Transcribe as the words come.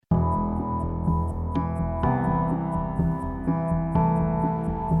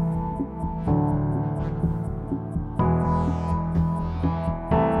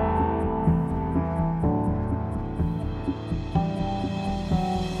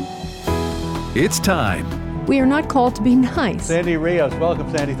It's time. We are not called to be nice. Sandy Rios,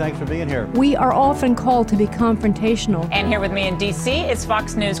 welcome, Sandy. Thanks for being here. We are often called to be confrontational. And here with me in D.C. is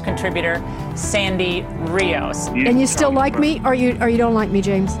Fox News contributor Sandy Rios. And you still like me, or you don't like me,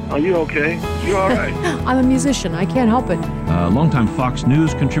 James? Are you okay? You all right? I'm a musician. I can't help it. Longtime Fox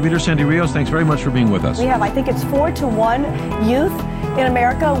News contributor Sandy Rios, thanks very much for being with us. We have, I think it's 4-1 youth in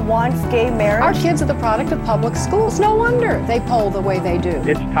America wants gay marriage. Our kids are the product of public schools. No wonder they poll the way they do.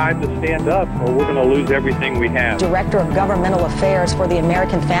 It's time to stand up or we're going to lose everything we have. Director of Governmental Affairs for the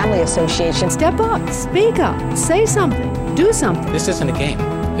American Family Association. Step up, speak up, say something, do something. This isn't a game.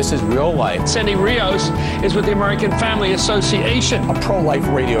 This is real life. Sandy Rios is with the American Family Association. A pro-life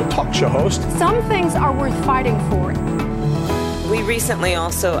radio talk show host. Some things are worth fighting for. We recently I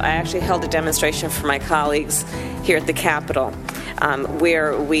actually held a demonstration for my colleagues here at the Capitol,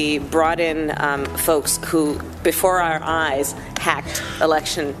 where we brought in folks who, before our eyes, hacked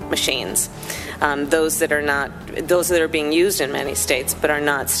election machines. Those that are being used in many states, but are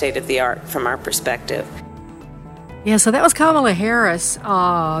not state of the art from our perspective. Yeah, so that was Kamala Harris,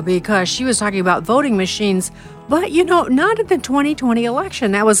 because she was talking about voting machines, but, not in the 2020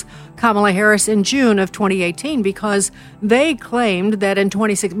 election. That was Kamala Harris in June of 2018, because they claimed that in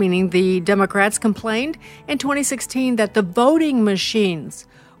 2016, meaning the Democrats complained in 2016 that the voting machines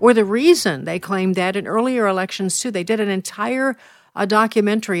were the reason. They claimed that in earlier elections, too. They did an entire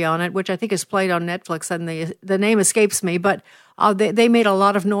documentary on it, which I think is played on Netflix, and the name escapes me, but they made a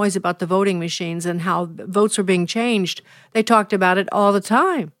lot of noise about the voting machines and how votes were being changed. They talked about it all the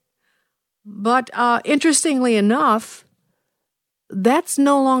time. But interestingly enough, that's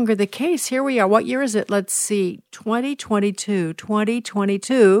no longer the case. Here we are. What year is it? Let's see,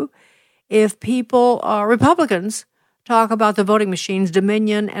 2022. If people, Republicans, talk about the voting machines,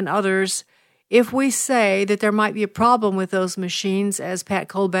 Dominion and others, if we say that there might be a problem with those machines, as Pat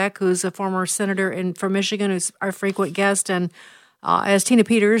Colbeck, who's a former senator from Michigan, who's our frequent guest, and as Tina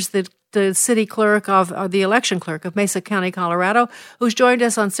Peters, the city clerk the election clerk of Mesa County, Colorado, who's joined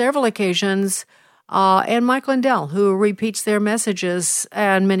us on several occasions, and Mike Lindell, who repeats their messages,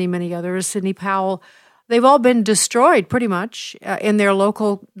 and many, many others, Sidney Powell. They've all been destroyed pretty much in their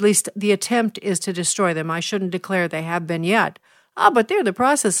local, at least the attempt is to destroy them. I shouldn't declare they have been yet. But they're the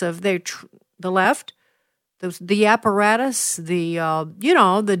process of the left, the apparatus, the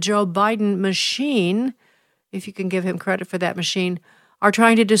Joe Biden machine, if you can give him credit for that machine, are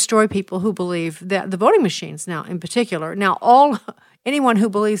trying to destroy people who believe that the voting machines now in particular. Now, anyone who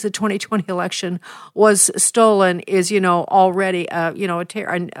believes the 2020 election was stolen is, already,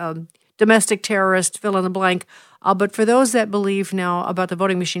 a domestic terrorist, fill in the blank. But for those that believe now about the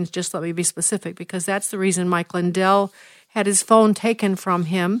voting machines, just let me be specific, because that's the reason Mike Lindell had his phone taken from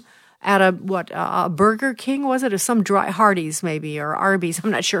him at a Burger King, was it? Or some Hardee's maybe, or Arby's, I'm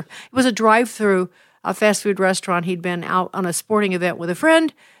not sure. It was a drive-through fast food restaurant. He'd been out on a sporting event with a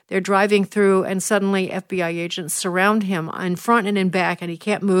friend. They're driving through, and suddenly FBI agents surround him in front and in back, and he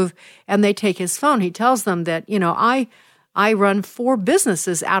can't move, and they take his phone. He tells them that, I run 4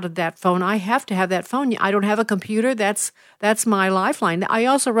 businesses out of that phone. I have to have that phone. I don't have a computer. That's my lifeline. I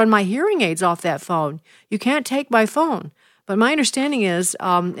also run my hearing aids off that phone. You can't take my phone. But my understanding is,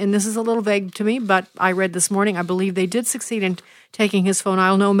 and this is a little vague to me, but I read this morning, I believe they did succeed in taking his phone.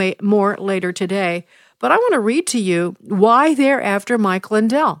 I'll know more later today. But I want to read to you why they're after Mike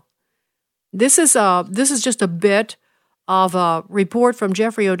Lindell. This is just a bit of a report from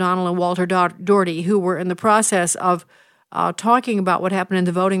Jeffrey O'Donnell and Walter Doherty, who were in the process of talking about what happened in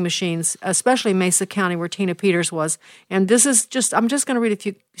the voting machines, especially Mesa County, where Tina Peters was. And this is I'm just going to read a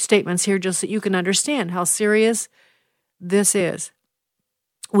few statements here just so you can understand how serious this is.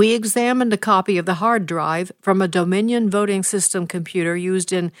 We examined a copy of the hard drive from a Dominion voting system computer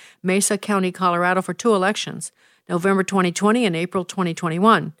used in Mesa County, Colorado for 2 elections, November 2020 and April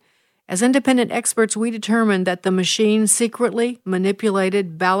 2021. As independent experts, we determined that the machine secretly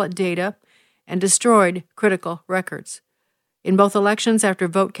manipulated ballot data and destroyed critical records. In both elections, after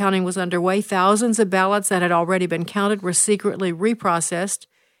vote counting was underway, thousands of ballots that had already been counted were secretly reprocessed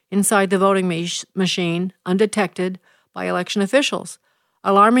inside the voting machine, undetected by election officials.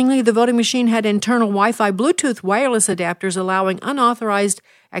 Alarmingly, the voting machine had internal Wi-Fi Bluetooth wireless adapters allowing unauthorized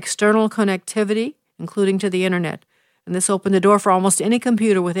external connectivity, including to the internet. And this opened the door for almost any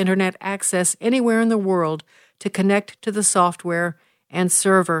computer with internet access anywhere in the world to connect to the software and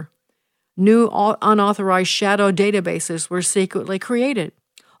server. New unauthorized shadow databases were secretly created.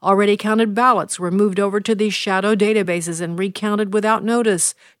 Already counted ballots were moved over to these shadow databases and recounted without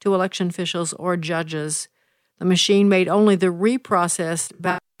notice to election officials or judges. The machine made only the reprocessed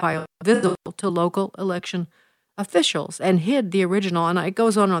ballot file visible to local election officials and hid the original. And it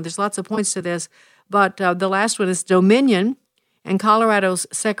goes on and on. There's lots of points to this. But the last one is Dominion and Colorado's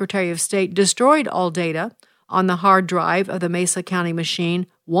Secretary of State destroyed all data on the hard drive of the Mesa County machine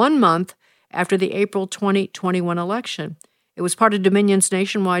 1 month after the April 2021 election. It was part of Dominion's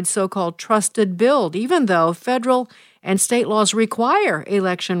nationwide so-called trusted build, even though federal and state laws require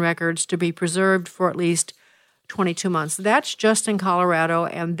election records to be preserved for at least 22 months. That's just in Colorado,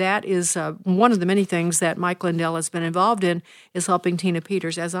 and that is one of the many things that Mike Lindell has been involved in, is helping Tina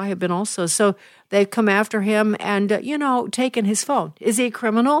Peters, as I have been also. So they've come after him and, taken his phone. Is he a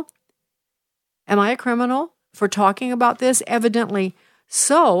criminal? Am I a criminal for talking about this? Evidently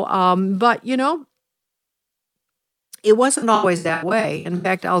so. But, it wasn't always that way. In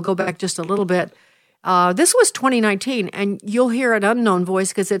fact, I'll go back just a little bit. This was 2019, and you'll hear an unknown voice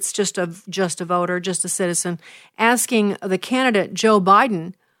because it's just a voter, just a citizen, asking the candidate, Joe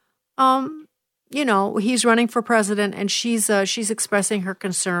Biden, he's running for president, and she's expressing her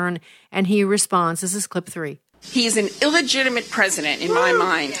concern, and he responds. This is clip 3. He's an illegitimate president in my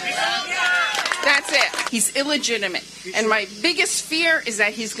mind. That's it. He's illegitimate. And my biggest fear is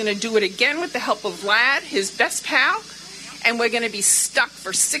that he's going to do it again with the help of Vlad, his best pal, and we're going to be stuck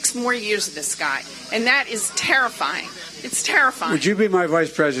for 6 more years with this guy. And that is terrifying. It's terrifying. Would you be my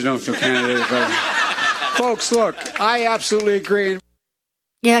vice presidential candidate? Folks, look, I absolutely agree.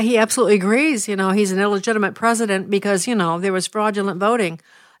 Yeah, he absolutely agrees. He's an illegitimate president because, there was fraudulent voting.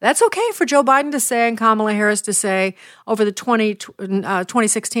 That's okay for Joe Biden to say and Kamala Harris to say over the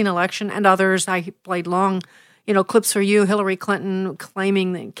 2016 election and others. I played long, clips for you, Hillary Clinton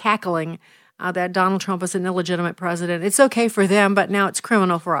claiming and cackling that Donald Trump was an illegitimate president. It's okay for them, but now it's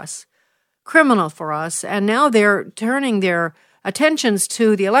criminal for us. And now they're turning their attentions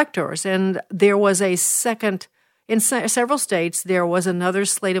to the electors. And there was a second, in several states, there was another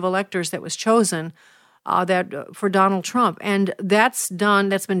slate of electors that was chosen for Donald Trump, and that's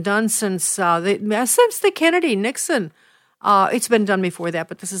been done since the Kennedy Nixon. It's been done before that,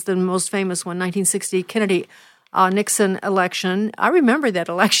 but this is the most famous one, 1960 Kennedy Nixon election. I remember that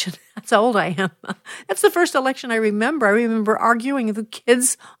election. That's how old I am. That's the first election I remember. I remember arguing with the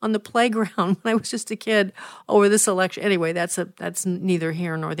kids on the playground when I was just a kid over this election. Anyway, that's neither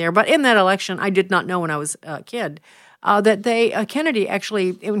here nor there. But in that election, I did not know when I was a kid that Kennedy actually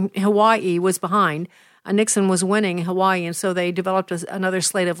in Hawaii was behind. Nixon was winning Hawaii, and so they developed another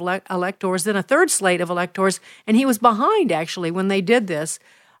slate of electors, then a third slate of electors, and he was behind, actually, when they did this.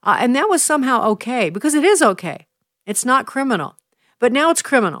 And that was somehow okay, because it is okay. It's not criminal. But now it's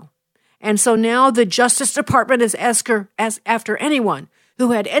criminal. And so now the Justice Department is after anyone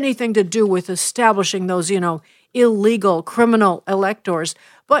who had anything to do with establishing those, illegal criminal electors.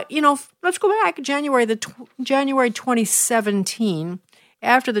 But, let's go back, January 2017,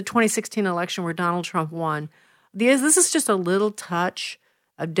 after the 2016 election where Donald Trump won. This is just a little touch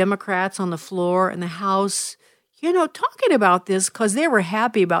of Democrats on the floor in the House, talking about this because they were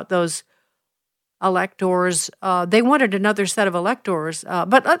happy about those electors. They wanted another set of electors.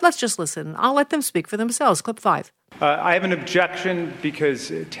 But let's just listen. I'll let them speak for themselves. Clip 5. I have an objection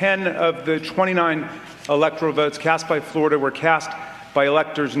because 10 of the 29 electoral votes cast by Florida were cast by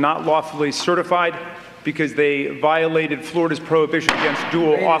electors not lawfully certified because they violated Florida's prohibition against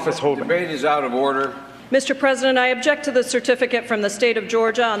dual office holding. Debate is out of order. Mr. President, I object to the certificate from the state of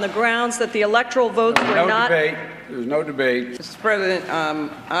Georgia on the grounds that the electoral votes were not... There's no debate. Mr. President,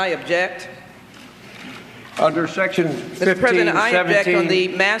 I object. Under Section 15, Mr. President, I object on the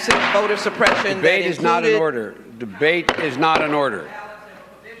massive voter suppression debate that is not in order. Debate is not in order.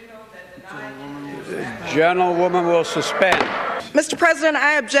 The gentlewoman will suspend. Mr. President,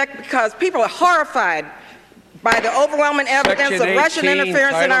 I object because people are horrified by the overwhelming evidence of Russian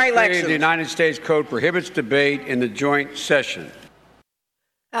interference in our elections. The United States Code prohibits debate in the joint session.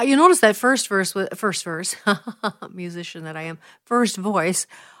 You notice that first verse, musician that I am, first voice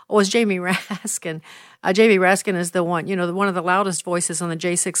was Jamie Raskin. Jamie Raskin is the one, one of the loudest voices on the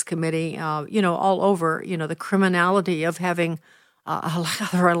J6 committee, all over, the criminality of having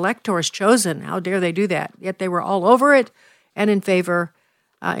other electors chosen. How dare they do that? Yet they were all over it and in favor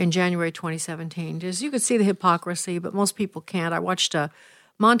in January 2017. As you could see the hypocrisy, but most people can't. I watched a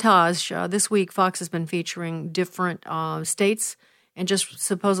montage this week. Fox has been featuring different states and just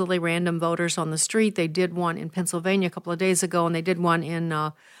supposedly random voters on the street. They did one in Pennsylvania a couple of days ago, and they did one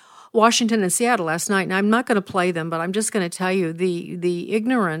in Washington and Seattle last night. And I'm not going to play them, but I'm just going to tell you the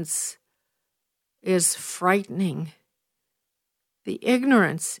ignorance is frightening. The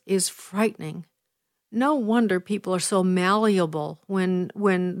ignorance is frightening. No wonder people are so malleable when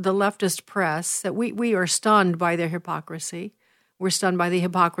the leftist press, that we are stunned by their hypocrisy. We're stunned by the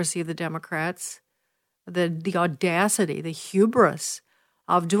hypocrisy of the Democrats. the audacity, the hubris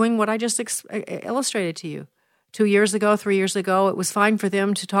of doing what I just illustrated to you. 2 years ago, 3 years ago, it was fine for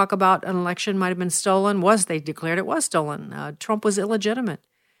them to talk about an election might have been stolen. They declared it was stolen. Trump was illegitimate.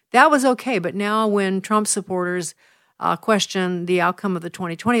 That was okay. But now when Trump supporters question the outcome of the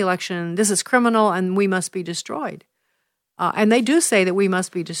 2020 election, this is criminal and we must be destroyed. And they do say that we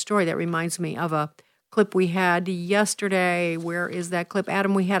must be destroyed. That reminds me of a clip we had yesterday. Where is that clip?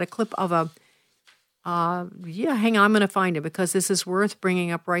 Adam, we had a clip of hang on, I'm going to find it because this is worth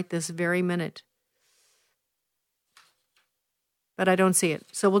bringing up right this very minute. But I don't see it.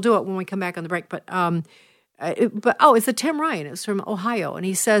 So we'll do it when we come back on the break. But it's a Tim Ryan. It's from Ohio. And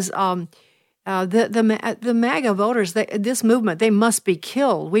he says the MAGA voters, this movement, they must be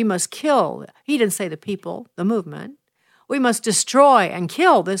killed. We must kill. He didn't say the people, the movement. We must destroy and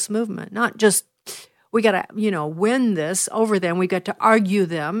kill this movement, not just we got to, win this over them. We got to argue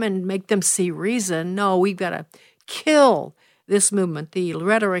them and make them see reason. No, we've got to kill this movement. The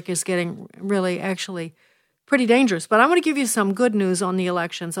rhetoric is getting really actually pretty dangerous. But I want to give you some good news on the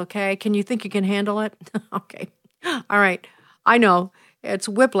elections, okay? Can you think you can handle it? Okay. All right. I know it's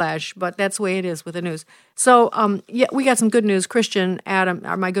whiplash, but that's the way it is with the news. So, we got some good news. Christian Adam,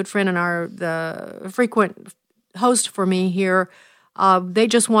 my good friend and the frequent host for me here, he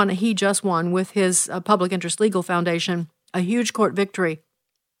just won with his Public Interest Legal Foundation a huge court victory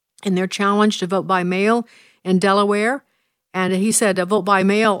in their challenge to vote by mail in Delaware. And he said vote by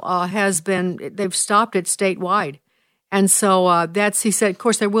mail they've stopped it statewide. And so he said, of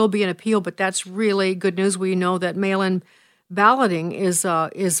course, there will be an appeal, but that's really good news. We know that mail-in balloting is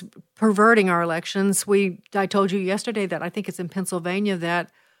perverting our elections. I told you yesterday that I think it's in Pennsylvania that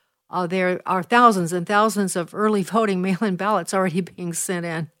there are thousands and thousands of early voting mail-in ballots already being sent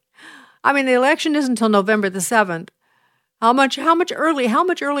in. I mean, the election isn't until November the 7th. How much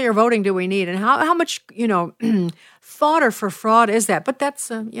earlier voting do we need? And how much, fodder for fraud is that? But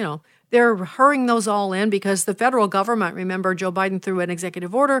that's, they're hurrying those all in because the federal government, remember, Joe Biden through an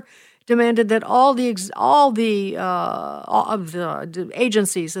executive order demanded that all the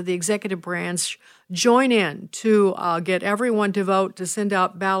agencies of the executive branch join in to get everyone to vote, to send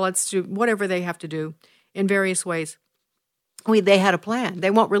out ballots, to whatever they have to do in various ways. They had a plan.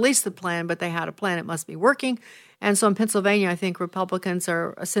 They won't release the plan, but they had a plan. It must be working. And so in Pennsylvania, I think Republicans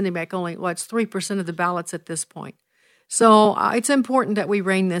are sending back only, it's 3% of the ballots at this point. So it's important that we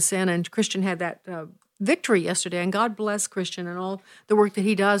rein this in. And Christian had that victory yesterday. And God bless Christian and all the work that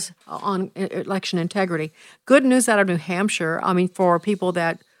he does on election integrity. Good news out of New Hampshire. I mean, for people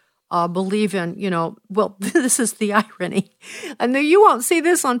that believe in, this is the irony. And you won't see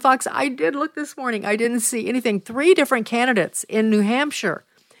this on Fox. I did look this morning. I didn't see anything. 3 different candidates in New Hampshire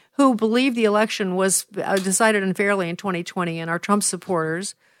who believe the election was decided unfairly in 2020 and are Trump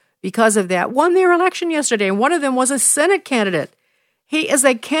supporters because of that, won their election yesterday. And one of them was a Senate candidate. He is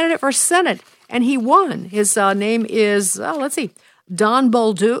a candidate for Senate, and he won. His name is, Don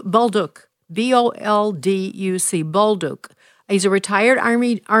Bolduc, B-O-L-D-U-C, Bolduc. He's a retired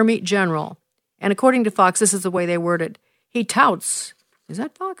Army general. And according to Fox, this is the way they word it. He touts, is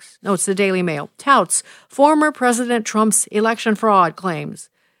that Fox? No, it's the Daily Mail, touts former President Trump's election fraud claims.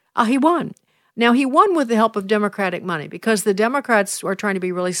 He won. Now, he won with the help of Democratic money because the Democrats were trying to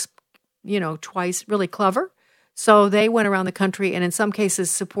be really, really clever. So they went around the country and in some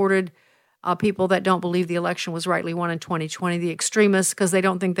cases supported people that don't believe the election was rightly won in 2020, the extremists, because they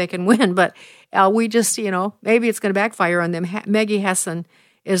don't think they can win. But we just, maybe it's going to backfire on them. Maggie Hassan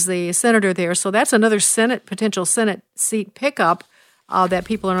is the senator there. So that's another potential Senate seat pickup that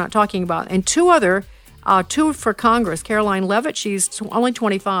people are not talking about. And 2 for Congress. Caroline Leavitt, she's only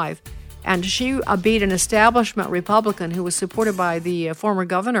 25. And she beat an establishment Republican who was supported by the former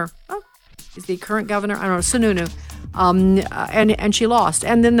governor. Is the current governor? I don't know, Sununu. And she lost.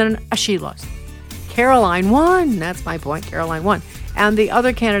 And then she lost. Caroline won. That's my point. Caroline won. And the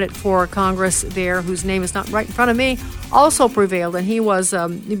other candidate for Congress there, whose name is not right in front of me, also prevailed. And he was,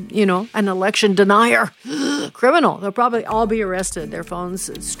 an election denier. Criminal. They'll probably all be arrested. Their phones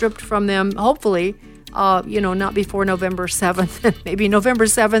stripped from them, hopefully, not before November 7th. Maybe November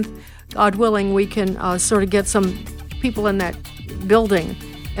 7th, God willing, we can sort of get some people in that building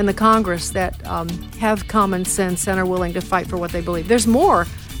in the Congress that have common sense and are willing to fight for what they believe. There's more.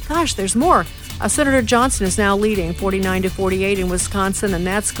 Gosh, there's more. Senator Johnson is now leading 49-48 in Wisconsin, and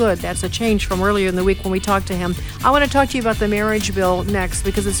that's good. That's a change from earlier in the week when we talked to him. I want to talk to you about the marriage bill next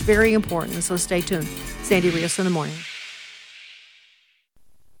because it's very important, so stay tuned. Sandy Rios in the morning.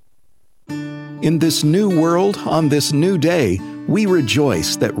 In this new world, on this new day, we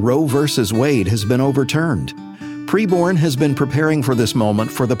rejoice that Roe v. Wade has been overturned. Preborn has been preparing for this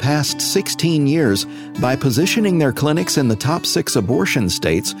moment for the past 16 years by positioning their clinics in the top 6 abortion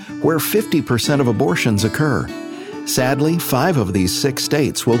states where 50% of abortions occur. Sadly, 5 of these 6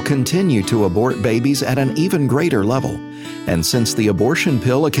 states will continue to abort babies at an even greater level. And since the abortion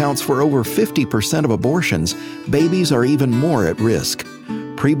pill accounts for over 50% of abortions, babies are even more at risk.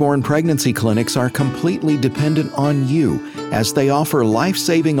 Preborn pregnancy clinics are completely dependent on you as they offer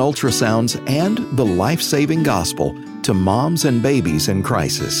life-saving ultrasounds and the life-saving gospel to moms and babies in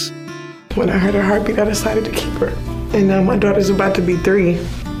crisis. When I heard her heartbeat, I decided to keep her. And now my daughter's about to be 3.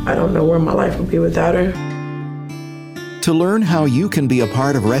 I don't know where my life would be without her. To learn how you can be a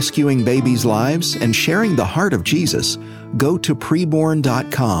part of rescuing babies' lives and sharing the heart of Jesus, go to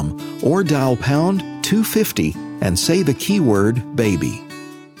preborn.com or dial pound 250 and say the keyword baby.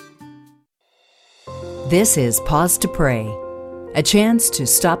 This is Pause to Pray, a chance to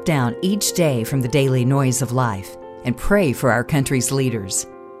stop down each day from the daily noise of life and pray for our country's leaders.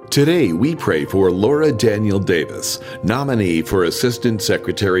 Today, we pray for Laura Daniel Davis, nominee for Assistant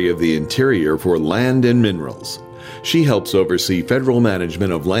Secretary of the Interior for Land and Minerals. She helps oversee federal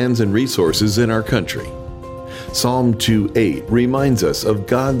management of lands and resources in our country. Psalm 2:8 reminds us of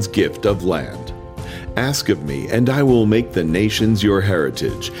God's gift of land. Ask of me, and I will make the nations your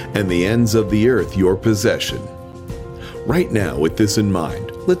heritage, and the ends of the earth your possession. Right now, with this in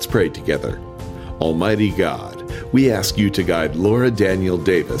mind, let's pray together. Almighty God, we ask you to guide Laura Daniel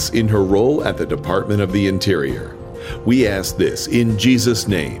Davis in her role at the Department of the Interior. We ask this in Jesus'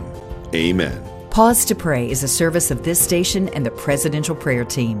 name. Amen. Pause to Pray is a service of this station and the Presidential Prayer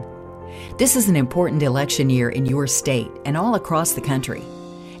Team. This is an important election year in your state and all across the country,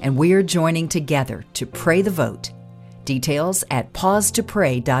 and we're joining together to pray the vote. Details at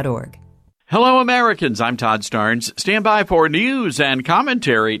pausetopray.org. Hello, Americans. I'm Todd Starnes. Stand by for news and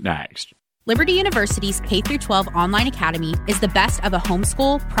commentary next. Liberty University's K-12 online academy is the best of a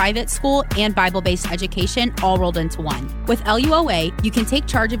homeschool, private school, and Bible-based education all rolled into one. With LUOA, you can take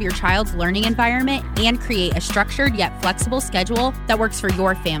charge of your child's learning environment and create a structured yet flexible schedule that works for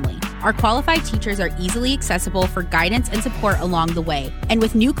your family. Our qualified teachers are easily accessible for guidance and support along the way. And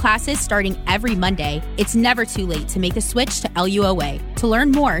with new classes starting every Monday, it's never too late to make the switch to LUOA. To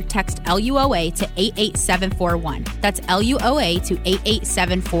learn more, text LUOA to 88741. That's LUOA to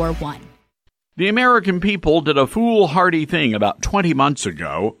 88741. The American people did a foolhardy thing about 20 months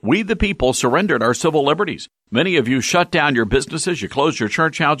ago. We, the people, surrendered our civil liberties. Many of you shut down your businesses, you closed your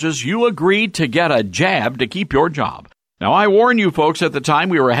church houses, you agreed to get a jab to keep your job. Now, I warned you folks at the time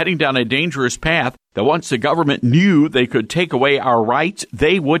we were heading down a dangerous path, that once the government knew they could take away our rights,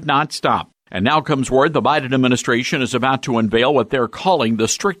 they would not stop. And now comes word the Biden administration is about to unveil what they're calling the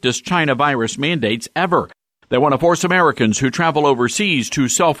strictest China virus mandates ever. They want to force Americans who travel overseas to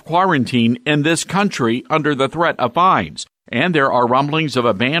self-quarantine in this country under the threat of fines. And there are rumblings of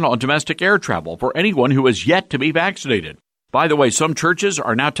a ban on domestic air travel for anyone who is yet to be vaccinated. By the way, some churches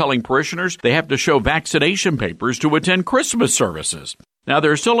are now telling parishioners they have to show vaccination papers to attend Christmas services. Now,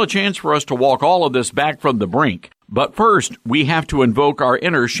 there's still a chance for us to walk all of this back from the brink. But first, we have to invoke our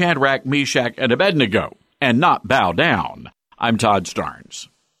inner Shadrach, Meshach, and Abednego and not bow down. I'm Todd Starnes.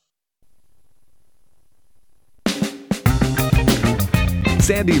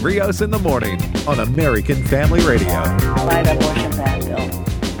 Sandy Rios in the morning on American Family Radio. Light abortion ban bill.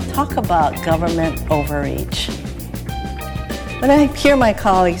 Talk about government overreach. When I hear my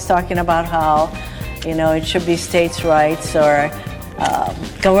colleagues talking about how, it should be states' rights or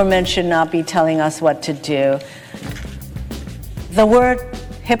government should not be telling us what to do, the word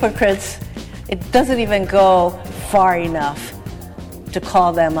hypocrites, it doesn't even go far enough to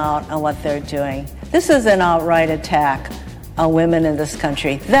call them out on what they're doing. This is an outright attack on women in this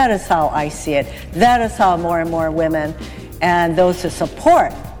country. That is how I see it. That is how more and more women and those who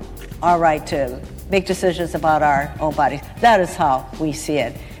support our right to make decisions about our own bodies, that is how we see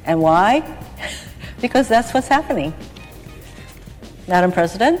it. And why? Because that's what's happening. Madam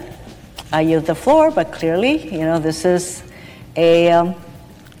President, I yield the floor, but clearly, this is a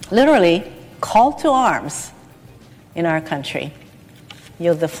literally call to arms in our country.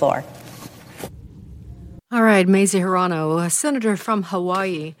 Yield the floor. All right, Mazie Hirono, a senator from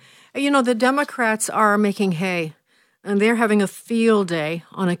Hawaii. The Democrats are making hay, and they're having a field day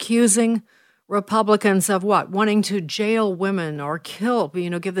on accusing Republicans of wanting to jail women or kill,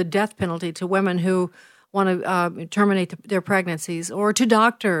 give the death penalty to women who want to terminate their pregnancies, or to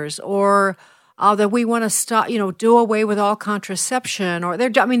doctors, or that we want to stop, do away with all contraception, or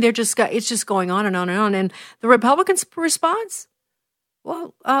it's just going on and on and on. And the Republicans' response,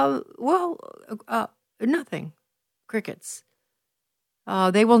 nothing. Crickets.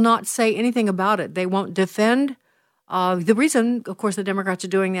 They will not say anything about it. They won't defend The reason, of course, the Democrats are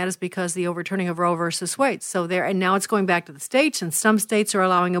doing that is because the overturning of Roe versus Wade. So and now it's going back to the states, and some states are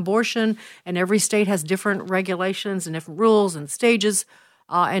allowing abortion, and every state has different regulations and different rules and stages,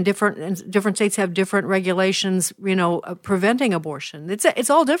 and different states have different regulations, preventing abortion. It's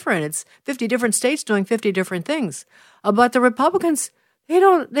all different. It's 50 different states doing 50 different things. But the Republicans, they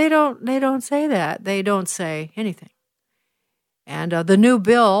don't say that. They don't say anything. And the new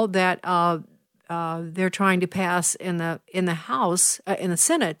bill that they're trying to pass in the House, in the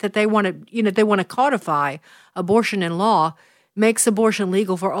Senate, that they want to codify abortion in law, makes abortion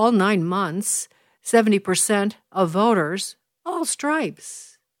legal for all 9 months. 70% of voters, all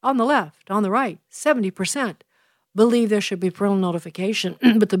stripes, on the left, on the right, 70% believe there should be parental notification.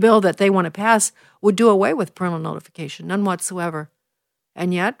 But the bill that they want to pass would do away with parental notification, none whatsoever.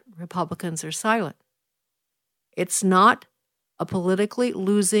 And yet, Republicans are silent. It's not a politically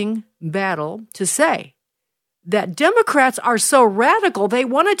losing battle to say that Democrats are so radical they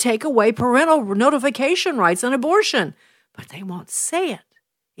want to take away parental notification rights on abortion, but they won't say it,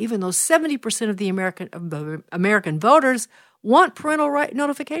 even though 70% of the American voters want parental right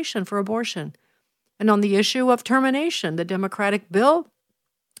notification for abortion. And on the issue of termination, the Democratic bill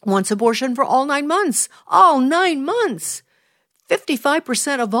wants abortion for all 9 months. All 9 months.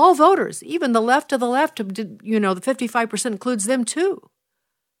 55% of all voters, even the left of the left, the 55% includes them too,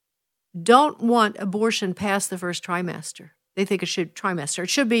 don't want abortion past the first trimester. They think it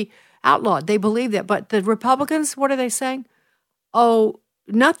should be outlawed. They believe that. But the Republicans, what are they saying? Oh,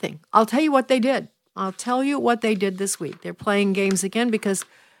 nothing. I'll tell you what they did. I'll tell you what they did this week. They're playing games again because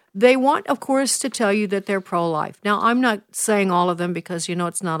they want, of course, to tell you that they're pro-life. Now, I'm not saying all of them because,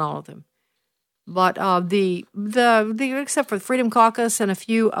 it's not all of them. But the except for the Freedom Caucus and a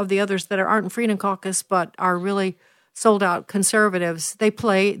few of the others that aren't in Freedom Caucus but are really sold out conservatives, they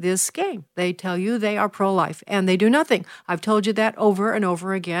play this game. They tell you they are pro-life and they do nothing. I've told you that over and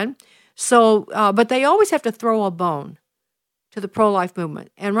over again. So, but they always have to throw a bone to the pro-life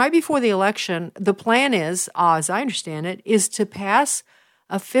movement. And right before the election, the plan is, as I understand it, is to pass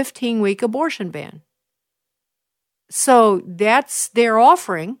a 15-week abortion ban. So that's their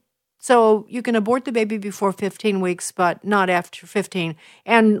offering. So you can abort the baby before 15 weeks, but not after 15.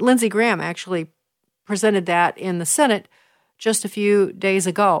 And Lindsey Graham actually presented that in the Senate just a few days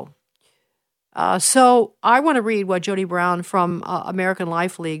ago. So I want to read what Jody Brown from American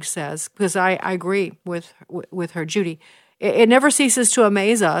Life League says, because I agree with her, Judy. It never ceases to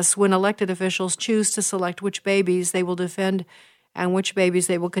amaze us when elected officials choose to select which babies they will defend and which babies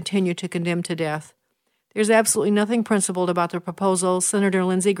they will continue to condemn to death. There's absolutely nothing principled about the proposal Senator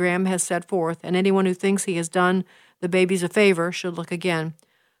Lindsey Graham has set forth, and anyone who thinks he has done the babies a favor should look again.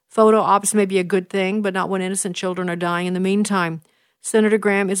 Photo ops may be a good thing, but not when innocent children are dying in the meantime. Senator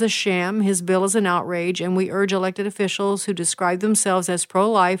Graham is a sham, his bill is an outrage, and we urge elected officials who describe themselves as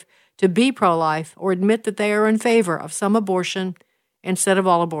pro-life to be pro-life or admit that they are in favor of some abortion instead of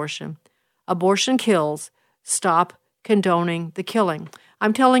all abortion. Abortion kills. Stop condoning the killing.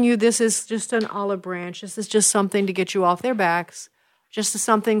 I'm telling you, this is just an olive branch. This is just something to get you off their backs, just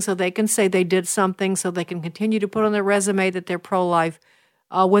something so they can say they did something, so they can continue to put on their resume that they're pro-life,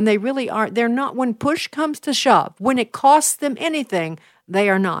 when they really aren't. They're not. When push comes to shove, when it costs them anything, they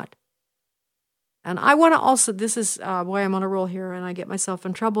are not. And I want to also, this is why I'm on a roll here and I get myself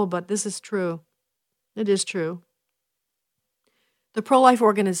in trouble, but this is true. It is true. The pro-life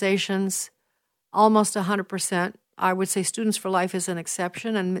organizations, almost 100%, I would say Students for Life is an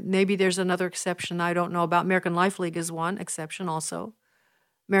exception, and maybe there's another exception I don't know about. American Life League is one exception also.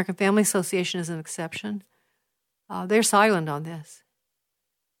 American Family Association is an exception. They're silent on this.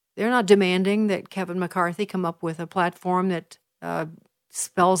 They're not demanding that Kevin McCarthy come up with a platform that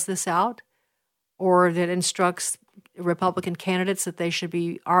spells this out or that instructs Republican candidates that they should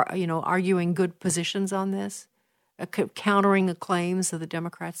be arguing good positions on this, countering the claims of the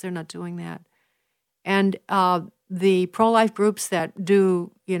Democrats. They're not doing that. And the pro-life groups that this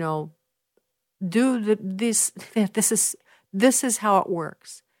is how it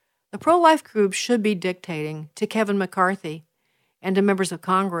works. The pro-life groups should be dictating to Kevin McCarthy and to members of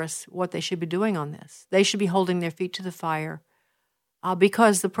Congress what they should be doing on this. They should be holding their feet to the fire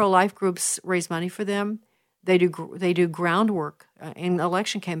because the pro-life groups raise money for them. They do groundwork in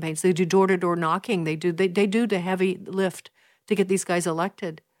election campaigns. They do door-to-door knocking. They do the heavy lift to get these guys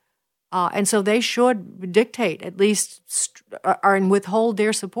elected. And so they should dictate, at least, and withhold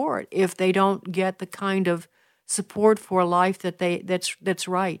their support if they don't get the kind of support for life that's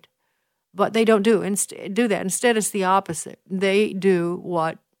right. But they don't do that. Instead, it's the opposite. They do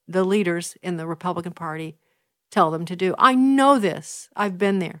what the leaders in the Republican Party tell them to do. I know this. I've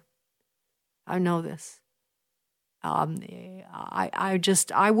been there. I know this. I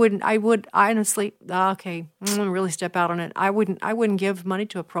would honestly, okay, I'm going to really step out on it. I wouldn't give money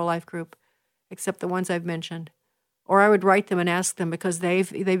to a pro-life group, except the ones I've mentioned. Or I would write them and ask them, because they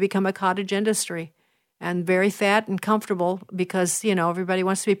become a cottage industry and very fat and comfortable because, everybody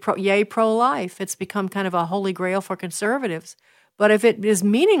wants to be pro-life. It's become kind of a holy grail for conservatives. But if it is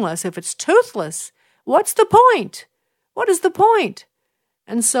meaningless, if it's toothless, what's the point? What is the point?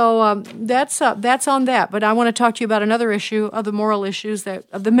 And so that's on that. But I want to talk to you about another issue of the moral issues,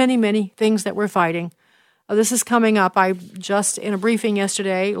 of the many, many things that we're fighting. This is coming up. I just, in a briefing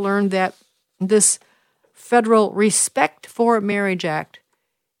yesterday, learned that this Federal Respect for Marriage Act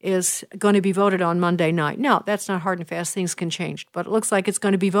is going to be voted on Monday night. Now, that's not hard and fast. Things can change. But it looks like it's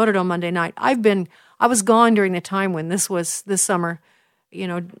going to be voted on Monday night. I was gone during the time when this summer,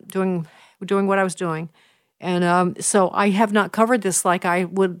 doing what I was doing. And so I have not covered this like I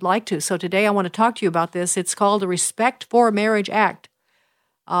would like to. So today I want to talk to you about this. It's called the Respect for Marriage Act.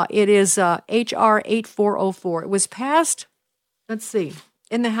 It is H.R. 8404. It was passed, let's see,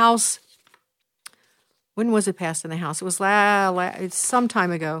 in the House. When was it passed in the House? It was it's some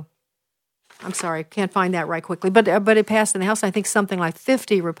time ago. I'm sorry, can't find that right quickly. But it passed in the House. I think something like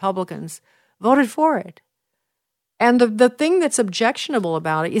 50 Republicans voted for it. And the thing that's objectionable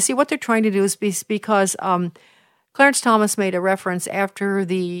about it, you see, what they're trying to do is because Clarence Thomas made a reference after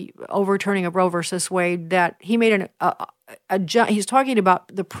the overturning of Roe versus Wade that he made he's talking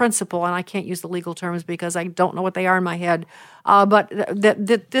about the principle, and I can't use the legal terms because I don't know what they are in my head, but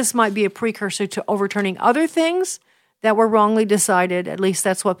that this might be a precursor to overturning other things that were wrongly decided. At least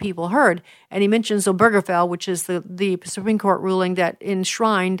that's what people heard. And he mentions Obergefell, which is the Supreme Court ruling that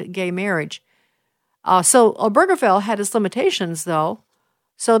enshrined gay marriage. So Obergefell had its limitations, though.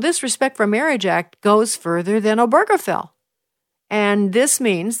 So this Respect for Marriage Act goes further than Obergefell. And this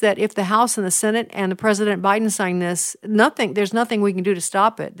means that if the House and the Senate and the President Biden sign this, there's nothing we can do to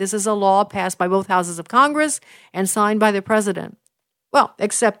stop it. This is a law passed by both houses of Congress and signed by the President. Well,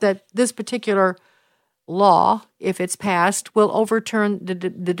 except that this particular law, if it's passed, will overturn the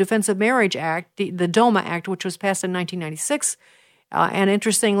Defense of Marriage Act, the DOMA Act, which was passed in 1996, and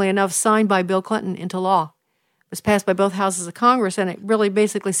interestingly enough, signed by Bill Clinton into law. It was passed by both houses of Congress, and it really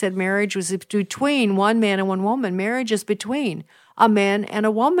basically said marriage was between one man and one woman. Marriage is between a man and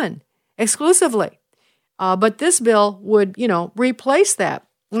a woman exclusively. But this bill would, replace that.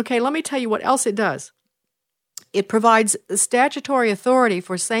 Okay, let me tell you what else it does. It provides statutory authority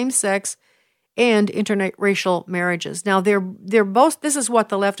for same-sex and interracial marriages. Now, they're both. This is what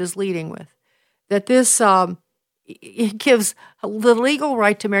the left is leading with, that this it gives the legal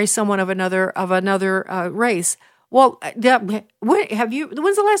right to marry someone of another race. Well, when's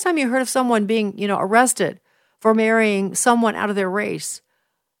the last time you heard of someone being, arrested for marrying someone out of their race?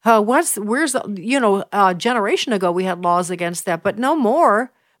 A generation ago we had laws against that, but no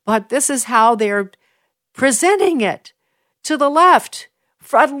more. But this is how they're presenting it to the left.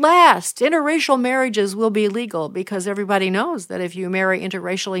 At last, interracial marriages will be legal because everybody knows that if you marry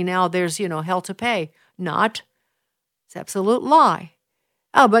interracially now, there's, hell to pay. Not. It's an absolute lie.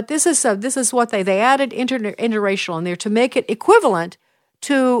 But this is what they added interracial in there to make it equivalent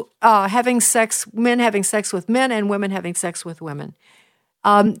to men having sex with men and women having sex with women.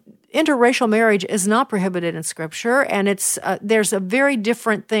 Interracial marriage is not prohibited in Scripture, and there's a very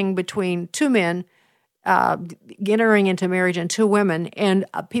different thing between two men entering into marriage and two women and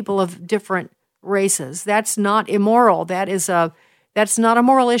people of different races. That's not immoral. That's not a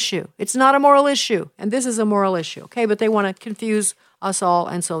moral issue. It's not a moral issue, and this is a moral issue. Okay, but they want to confuse us all,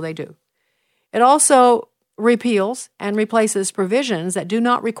 and so they do. It also repeals and replaces provisions that do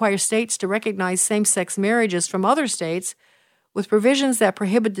not require states to recognize same-sex marriages from other states with provisions that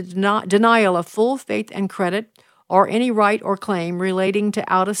prohibit the denial of full faith and credit or any right or claim relating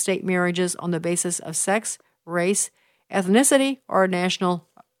to out-of-state marriages on the basis of sex, race, ethnicity, or national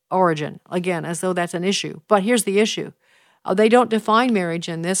origin. Again, as though that's an issue. But here's the issue. They don't define marriage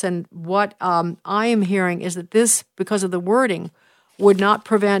in this, and what I am hearing is that this, because of the wording, would not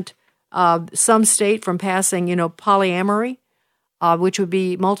prevent some state from passing, polyamory, which would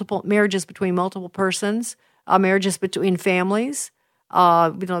be multiple marriages between multiple persons, marriages between families,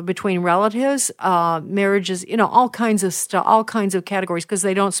 between relatives, marriages, all kinds of stuff, all kinds of categories, because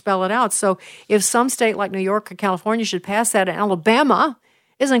they don't spell it out. So if some state like New York or California should pass that, and Alabama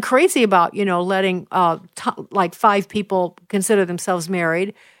isn't crazy about, letting like 5 people consider themselves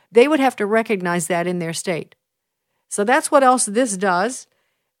married, they would have to recognize that in their state. So that's what else this does.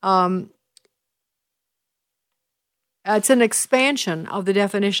 It's an expansion of the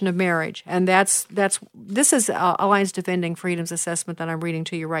definition of marriage, and this is Alliance Defending Freedom's assessment that I'm reading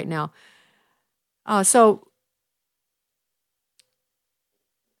to you right now. So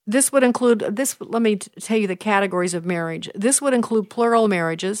This would include, let me tell you the categories of marriage. This would include plural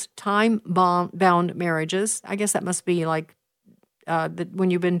marriages, time-bound marriages. I guess that must be like when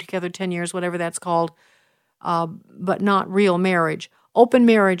you've been together 10 years, whatever that's called, but not real marriage. Open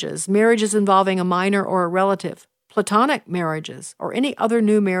marriages, marriages involving a minor or a relative, platonic marriages, or any other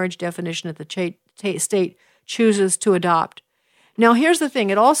new marriage definition that the state chooses to adopt. Now, here's the thing.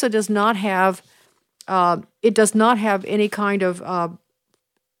 It also does not have any kind of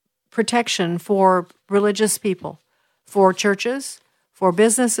protection for religious people, for churches, for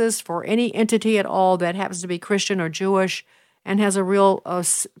businesses, for any entity at all that happens to be Christian or Jewish and has a real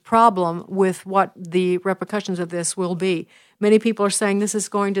problem with what the repercussions of this will be. Many people are saying this is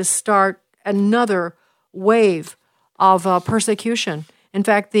going to start another wave of persecution. In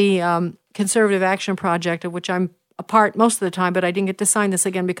fact, the Conservative Action Project, of which I'm a part most of the time, but I didn't get to sign this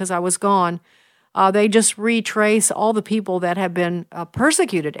again because I was gone, they just retrace all the people that have been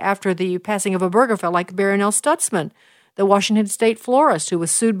persecuted after the passing of Obergefell, like Barronelle Stutzman, the Washington State florist who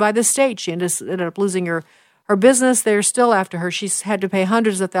was sued by the state. She ended up losing her business. They're still after her. She's had to pay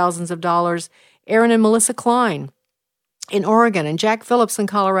hundreds of thousands of dollars. Aaron and Melissa Klein in Oregon, and Jack Phillips in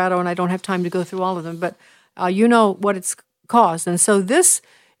Colorado, and I don't have time to go through all of them, but you know what it's caused. And so this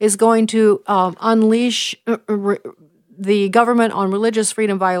is going to unleash the government on religious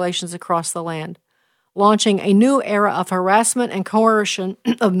freedom violations across the land, launching a new era of harassment and coercion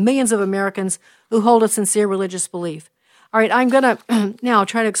of millions of Americans who hold a sincere religious belief. All right, I'm going to now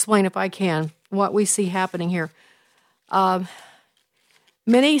try to explain, if I can, what we see happening here.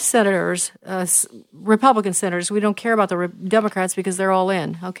 Many senators, Republican senators, we don't care about the Democrats because they're all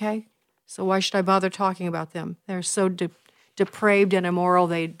in, okay? So why should I bother talking about them? They're so depraved and immoral,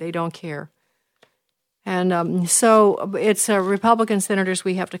 they don't care. And so it's Republican senators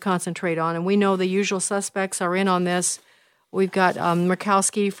we have to concentrate on, and we know the usual suspects are in on this. We've got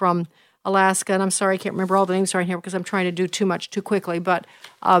Murkowski from Alaska, and I'm sorry I can't remember all the names right here because I'm trying to do too much too quickly, but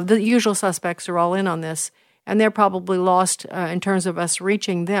the usual suspects are all in on this, and they're probably lost in terms of us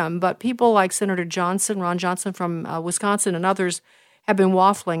reaching them. But people like Senator Johnson, Ron Johnson from Wisconsin, and others have been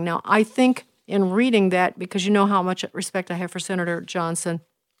waffling. Now, I think in reading that, because you know how much respect I have for Senator Johnson,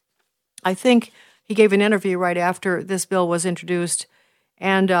 I think he gave an interview right after this bill was introduced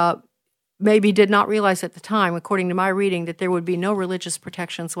and maybe did not realize at the time, according to my reading, that there would be no religious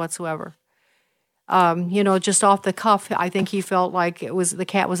protections whatsoever. Just off the cuff, I think he felt like the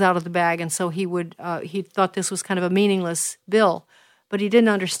cat was out of the bag, and so he thought this was kind of a meaningless bill, but he didn't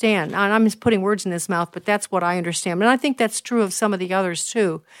understand. And I'm just putting words in his mouth, but that's what I understand. And I think that's true of some of the others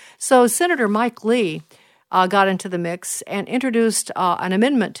too. So Senator Mike Lee got into the mix and introduced an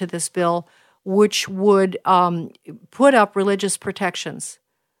amendment to this bill which would put up religious protections.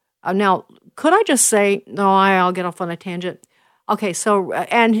 Now, could I just say, no, I'll get off on a tangent. Okay,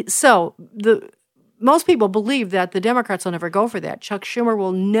 most people believe that the Democrats will never go for that. Chuck Schumer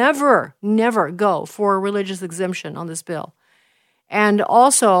will never go for a religious exemption on this bill. And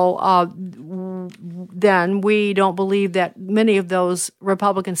also, then we don't believe that many of those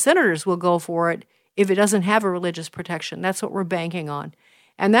Republican senators will go for it if it doesn't have a religious protection. That's what we're banking on.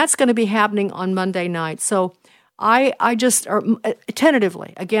 And that's going to be happening on Monday night. So I just,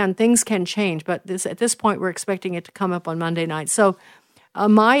 tentatively, again, things can change, but at this point we're expecting it to come up on Monday night. So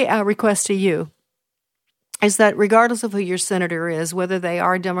my request to you is that regardless of who your senator is, whether they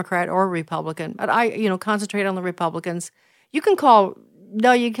are a Democrat or a Republican, but concentrate on the Republicans. You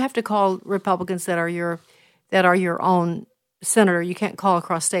have to call Republicans that are your own senator. You can't call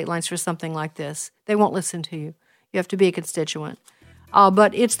across state lines for something like this. They won't listen to you. You have to be a constituent.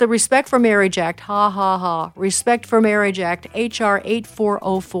 But it's the Respect for Marriage Act, Respect for Marriage Act, H.R.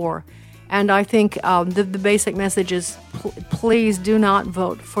 8404. And I think the basic message is please do not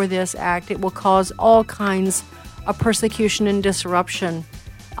vote for this act. It will cause all kinds of persecution and disruption.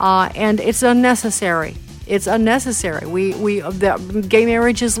 And it's unnecessary. It's unnecessary. Gay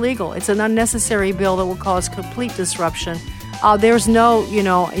marriage is legal. It's an unnecessary bill that will cause complete disruption. There's no,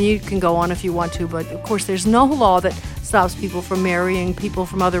 you can go on if you want to, but of course there's no law that stops people from marrying people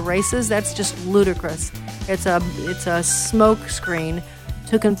from other races. That's just ludicrous. It's a smoke screen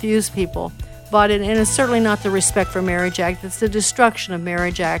to confuse people. But and it's certainly not the Respect for Marriage Act. It's the Destruction of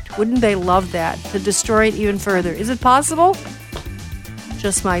Marriage Act. Wouldn't they love that? To destroy it even further. Is it possible?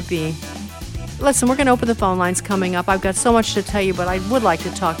 Just might be. Listen, we're going to open the phone lines coming up. I've got so much to tell you, but I would like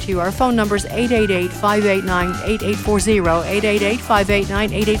to talk to you. Our phone number is 888-589-8840,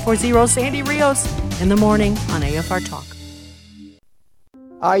 888-589-8840. Sandy Rios in the morning on AFR Talk.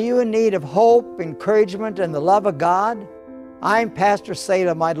 Are you in need of hope, encouragement, and the love of God? I'm Pastor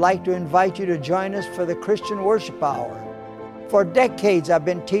Salem. I'd like to invite you to join us for the Christian Worship Hour. For decades, I've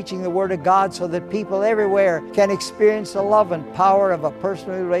been teaching the Word of God so that people everywhere can experience the love and power of a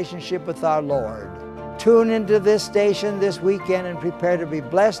personal relationship with our Lord. Tune into this station this weekend and prepare to be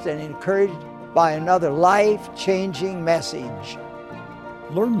blessed and encouraged by another life-changing message.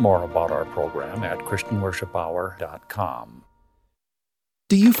 Learn more about our program at ChristianWorshipHour.com.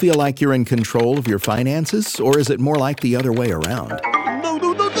 Do you feel like you're in control of your finances, or is it more like the other way around?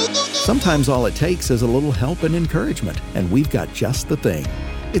 Sometimes all it takes is a little help and encouragement, and we've got just the thing.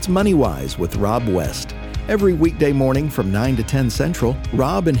 It's MoneyWise with Rob West. Every weekday morning from 9 to 10 Central,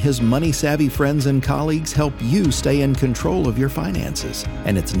 Rob and his money-savvy friends and colleagues help you stay in control of your finances.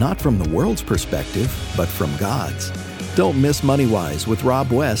 And it's not from the world's perspective, but from God's. Don't miss MoneyWise with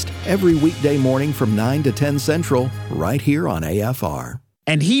Rob West every weekday morning from 9 to 10 Central, right here on AFR.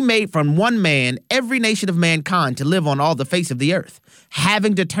 And he made from one man every nation of mankind to live on all the face of the earth,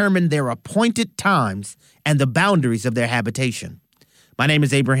 having determined their appointed times and the boundaries of their habitation. My name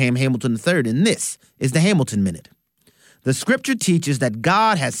is Abraham Hamilton III, and this is the Hamilton Minute. The scripture teaches that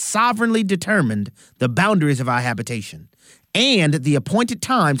God has sovereignly determined the boundaries of our habitation and the appointed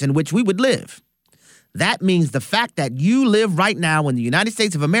times in which we would live. That means the fact that you live right now in the United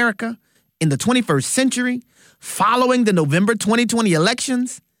States of America in the 21st century, following the November 2020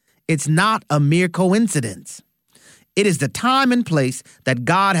 elections, it's not a mere coincidence. It is the time and place that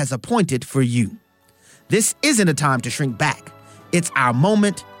God has appointed for you. This isn't a time to shrink back. It's our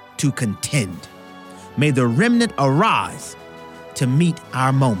moment to contend. May the remnant arise to meet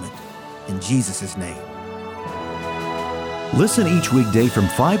our moment. In Jesus' name. Listen each weekday from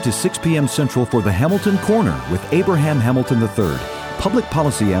 5 to 6 p.m. Central for the Hamilton Corner with Abraham Hamilton III, Public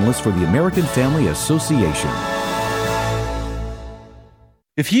Policy Analyst for the American Family Association.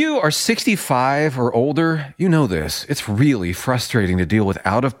 If you are 65 or older, you know this. It's really frustrating to deal with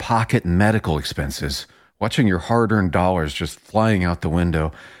out-of-pocket medical expenses, watching your hard-earned dollars just flying out the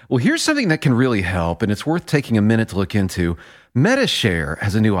window. Well, here's something that can really help, and it's worth taking a minute to look into. Medi-Share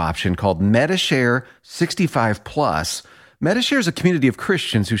has a new option called Medi-Share 65 Plus. Medi-Share is a community of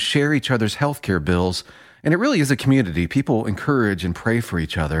Christians who share each other's healthcare bills, and it really is a community. People encourage and pray for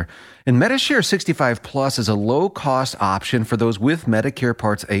each other. And Medi-Share 65 Plus is a low-cost option for those with Medicare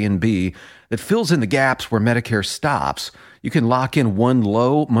Parts A and B that fills in the gaps where Medicare stops. You can lock in one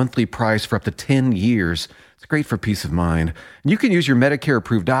low monthly price for up to 10 years. It's great for peace of mind. You can use your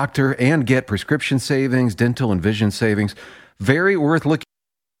Medicare-approved doctor and get prescription savings, dental and vision savings. Very worth looking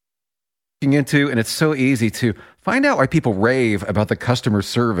into, and it's so easy to find out why people rave about the customer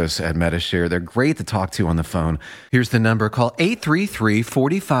service at Medi-Share. They're great to talk to on the phone. Here's the number. Call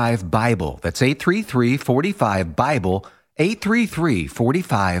 833-45-BIBLE. That's 833-45-BIBLE,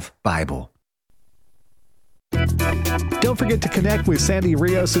 833-45-BIBLE. Don't forget to connect with Sandy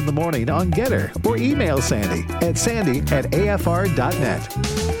Rios in the morning on Getter or email Sandy at sandy@afr.net.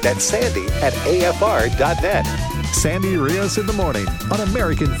 That's sandy@afr.net. Sandy Rios in the morning on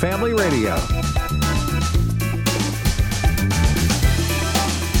American Family Radio.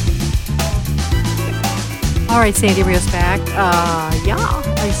 All right, Sandy Rios back.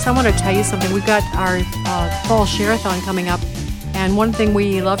 I want to tell you something. We've got our fall share-a-thon coming up. And one thing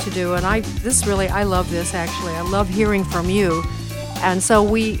we love to do, and I love this actually. I love hearing from you. And so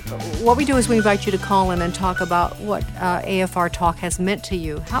what we do is we invite you to call in and talk about what AFR Talk has meant to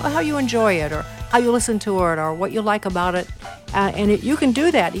you, how you enjoy it, or how you listen to it, or what you like about it. You can do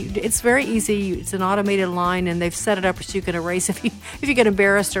that. It's very easy. It's an automated line, and they've set it up so you can erase if you get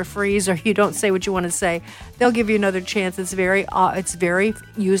embarrassed or freeze or you don't say what you want to say. They'll give you another chance. It's very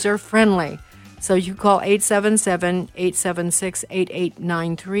user friendly. So you call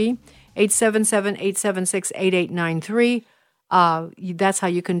 877-876-8893, 877-876-8893. That's how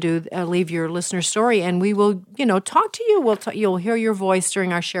you can leave your listener story, and we will, talk to you. You'll hear your voice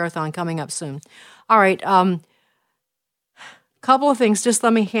during our share-a-thon coming up soon. All right, couple of things. Just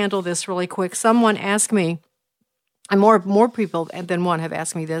let me handle this really quick. Someone asked me, and more people than one have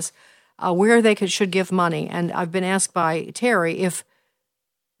asked me this, where they should give money, and I've been asked by Terry if.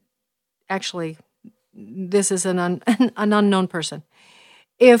 Actually, this is an unknown person.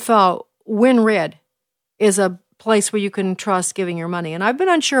 If WinRed is a place where you can trust giving your money, and I've been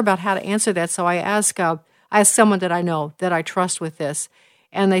unsure about how to answer that, so I asked someone that I know that I trust with this,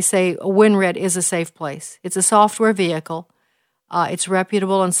 and they say WinRed is a safe place. It's a software vehicle. It's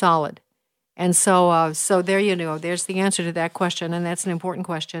reputable and solid, and so there you go. There's the answer to that question, and that's an important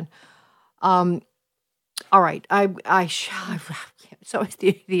question. All right, so it's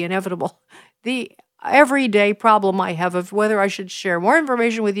the inevitable, the everyday problem I have of whether I should share more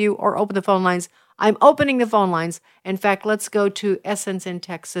information with you or open the phone lines. I'm opening the phone lines. In fact, let's go to Essence in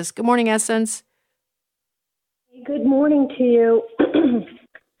Texas. Good morning, Essence. Good morning to you.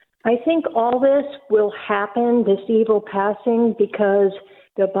 I think all this will happen, this evil passing, because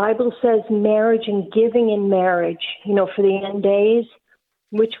the Bible says marriage and giving in marriage, for the end days,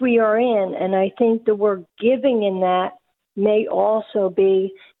 which we are in. And I think the word giving in that may also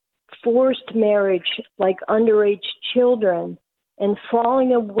be forced marriage, like underage children, and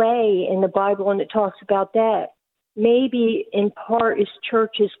falling away in the Bible, and it talks about that. Maybe in part is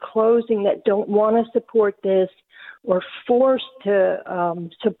churches closing that don't want to support this or forced to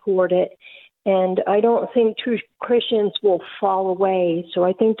support it. And I don't think true Christians will fall away. So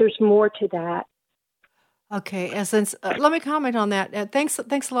I think there's more to that. Okay, Essence. Let me comment on that. Thanks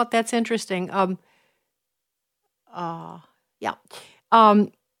a lot. That's interesting. Yeah.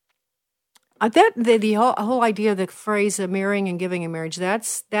 That the whole idea of the phrase of marrying and giving in marriage,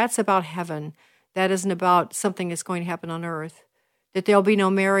 that's about heaven. That isn't about something that's going to happen on earth. That there'll be no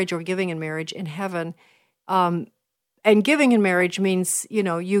marriage or giving in marriage in heaven. And giving in marriage means,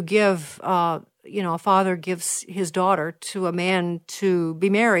 you give, a father gives his daughter to a man to be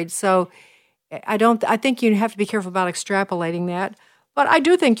married. So I think you have to be careful about extrapolating that. But I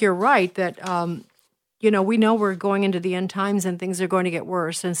do think you're right that, we know we're going into the end times and things are going to get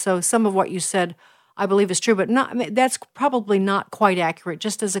worse. And so some of what you said, I believe is true, but that's probably not quite accurate,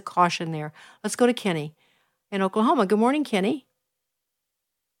 just as a caution there. Let's go to Kenny in Oklahoma. Good morning, Kenny.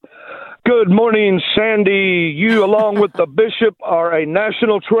 Good morning, Sandy. You, along with the bishop, are a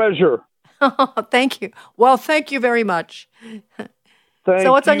national treasure. Thank you. Well, thank you very much.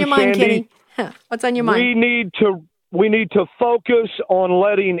 So what's on your mind, Kenny? What's on your mind? We need to focus on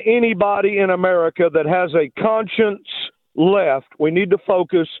letting anybody in America that has a conscience left, we need to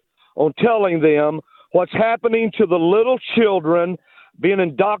focus on telling them what's happening to the little children being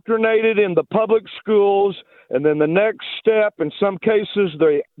indoctrinated in the public schools, and then the next step, in some cases,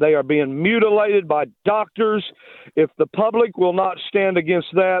 they are being mutilated by doctors. If the public will not stand against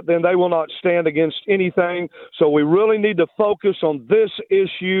that, then they will not stand against anything. So we really need to focus on this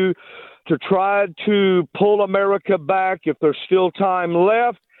issue to try to pull America back if there's still time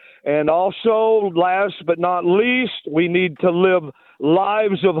left. And also, last but not least, we need to live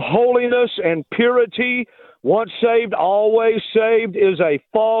lives of holiness and purity. Once saved, always saved is a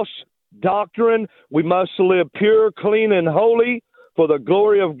false doctrine. We must live pure, clean, and holy for the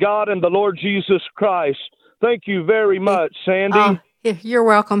glory of God and the Lord Jesus Christ. Thank you very much, Sandy. You're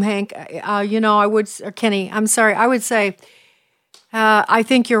welcome, Hank. Kenny, I'm sorry. I would say, I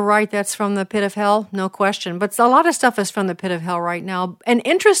think you're right. That's from the pit of hell, no question. But a lot of stuff is from the pit of hell right now. And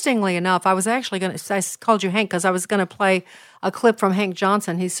interestingly enough, I called you Hank because I was going to play a clip from Hank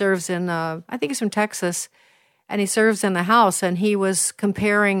Johnson. He serves in, I think he's from Texas, and he serves in the House. And he was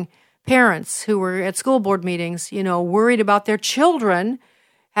comparing parents who were at school board meetings, worried about their children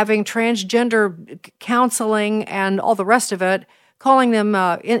having transgender counseling and all the rest of it, calling them,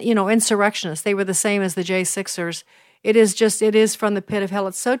 insurrectionists. They were the same as the J6ers. It is from the pit of hell.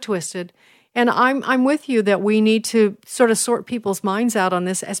 It's so twisted. And I'm with you that we need to sort of sort people's minds out on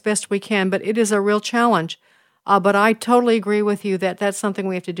this as best we can, but it is a real challenge. But I totally agree with you that that's something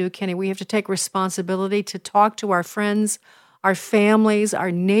we have to do, Kenny. We have to take responsibility to talk to our friends, our families,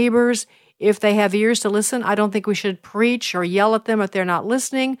 our neighbors. If they have ears to listen, I don't think we should preach or yell at them if they're not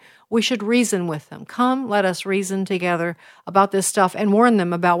listening. We should reason with them. Come, let us reason together about this stuff and warn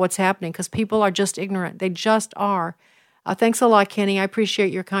them about what's happening, because people are just ignorant. They just are. Thanks a lot, Kenny. I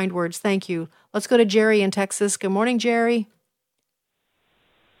appreciate your kind words. Thank you. Let's go to Jerry in Texas. Good morning, Jerry.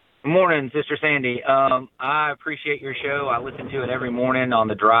 Good morning, Sister Sandy. I appreciate your show. I listen to it every morning on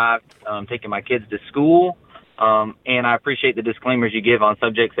the drive, taking my kids to school. And I appreciate the disclaimers you give on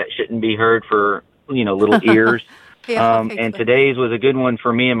subjects that shouldn't be heard for, little ears. And today's was a good one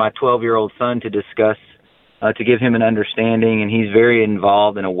for me and my 12-year-old son to discuss, to give him an understanding. And he's very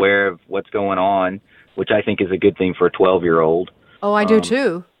involved and aware of what's going on, which I think is a good thing for a 12-year-old. Oh, I do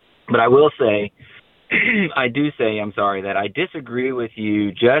too. But I will say, that I disagree with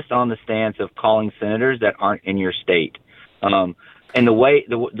you just on the stance of calling senators that aren't in your state. And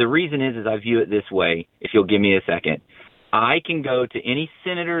the reason is I view it this way, if you'll give me a second. I can go to any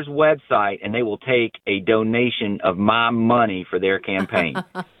senator's website and they will take a donation of my money for their campaign.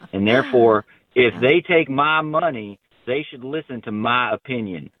 And therefore, if they take my money, they should listen to my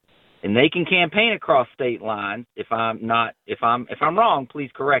opinion. And they can campaign across state lines. If I'm wrong,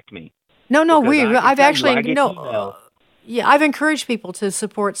 please correct me. No, I've encouraged people to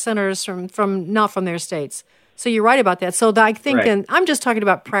support senators from not from their states. So you're right about that. So I think, and I'm just talking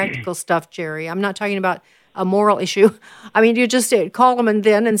about practical stuff, Jerry. I'm not talking about a moral issue. I mean, you just call them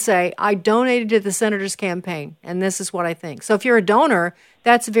and say, I donated to the senator's campaign, and this is what I think. So if you're a donor,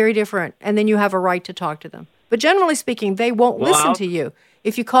 that's very different, and then you have a right to talk to them. But generally speaking, they won't listen to you.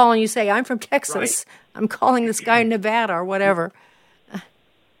 If you call and you say, I'm from Texas, right. I'm calling this guy in Nevada or whatever.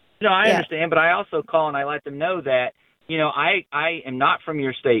 No, I understand, but I also call and I let them know that, I am not from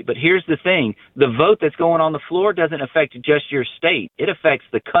your state, but here's the thing. The vote that's going on the floor doesn't affect just your state. It affects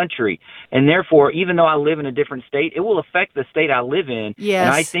the country. And therefore, even though I live in a different state, it will affect the state I live in. Yes.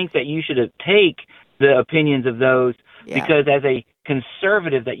 And I think that you should take the opinions of those because as a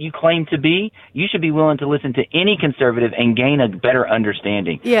conservative that you claim to be, you should be willing to listen to any conservative and gain a better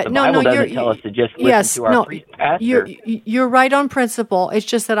understanding. Yeah, the Bible doesn't tell us to just listen to our priest pastor. You're right on principle. It's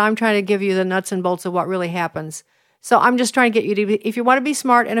just that I'm trying to give you the nuts and bolts of what really happens. So I'm just trying to get you to, if you want to be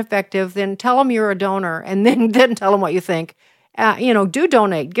smart and effective, then tell them you're a donor and then tell them what you think. Do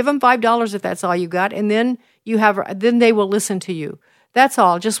donate. Give them $5 if that's all you got, and then then they will listen to you. That's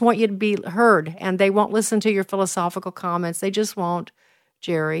all. Just want you to be heard, and they won't listen to your philosophical comments. They just won't,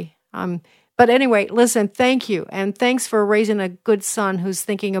 Jerry. But anyway, listen, thank you, and thanks for raising a good son who's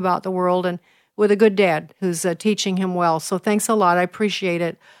thinking about the world and with a good dad who's teaching him well. So thanks a lot. I appreciate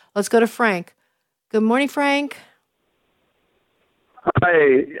it. Let's go to Frank. Good morning, Frank.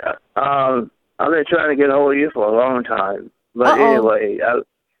 Hi. I've been trying to get a hold of you for a long time. But anyway,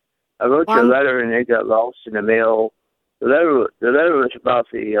 I wrote you a letter and it got lost in the mail. The letter was about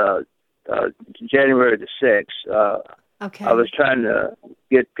the January the 6th. Okay. I was trying to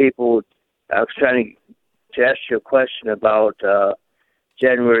get people. I was trying to ask you a question about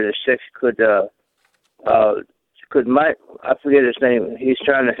January the 6th. Could Mike? I forget his name. He's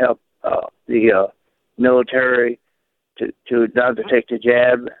trying to help the military to not to take the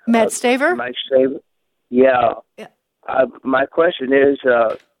jab. Matt Staver. Mike Staver. Yeah. My question is,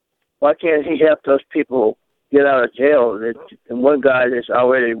 why can't he help those people get out of jail? And one guy that's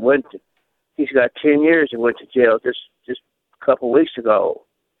already he's got 10 years and went to jail just a couple of weeks ago.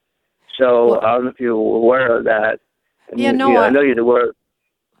 So I don't know if you're aware of that. I know you're aware.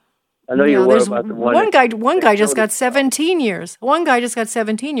 I know you're aware about the one guy just got 17 years. One guy just got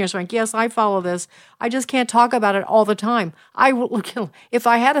 17 years, Frank. Yes, I follow this. I just can't talk about it all the time. If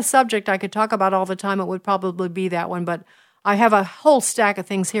I had a subject I could talk about all the time, it would probably be that one. But I have a whole stack of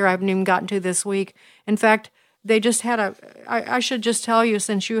things here I haven't even gotten to this week. In fact, they just had I should just tell you,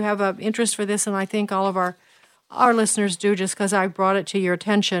 since you have an interest for this, and I think all of our listeners do, just because I brought it to your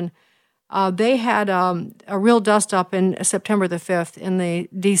attention. They had a real dust-up in September the 5th in the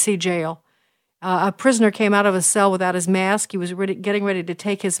D.C. jail. A prisoner came out of a cell without his mask. He was getting ready to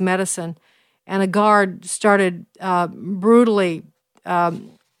take his medicine, and a guard started brutally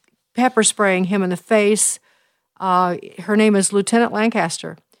pepper spraying him in the face. Her name is Lieutenant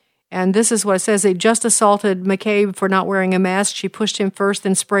Lancaster, and this is what it says. They just assaulted McCabe for not wearing a mask. She pushed him first,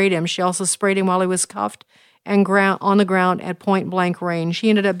 then sprayed him. She also sprayed him while he was cuffed and on the ground at point-blank range. He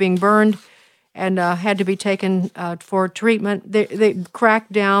ended up being burned and had to be taken for treatment. They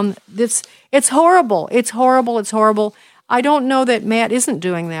cracked down. It's horrible. It's horrible. It's horrible. I don't know that Matt isn't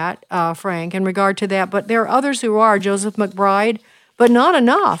doing that, Frank, in regard to that, but there are others who are, Joseph McBride, but not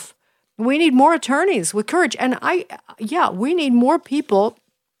enough. We need more attorneys with courage. And we need more people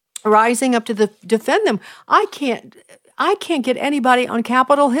rising up to defend them. I can't get anybody on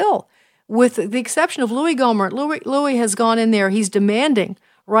Capitol Hill. With the exception of Louis Gohmert. Louis has gone in there. He's demanding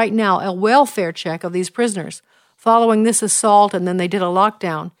right now a welfare check of these prisoners following this assault, and then they did a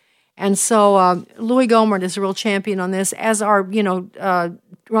lockdown. And so Louis Gohmert is a real champion on this, as are,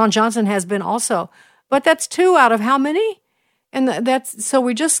 Ron Johnson has been also. But that's 2 out of how many? And so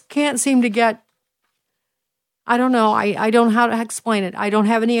we just can't seem to get, I don't know. I don't know how to explain it. I don't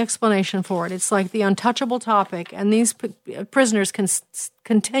have any explanation for it. It's like the untouchable topic, and these prisoners can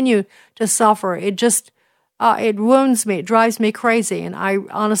continue to suffer. It just, it wounds me. It drives me crazy, and I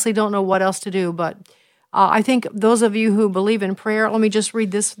honestly don't know what else to do. But I think those of you who believe in prayer, let me just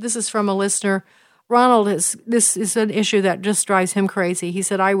read this. This is from a listener. Ronald, this is an issue that just drives him crazy. He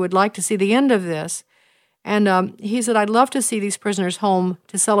said, I would like to see the end of this. And he said, I'd love to see these prisoners home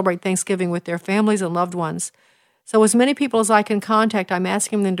to celebrate Thanksgiving with their families and loved ones. So as many people as I can contact, I'm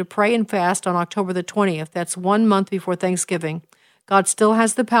asking them to pray and fast on October the 20th. That's 1 month before Thanksgiving. God still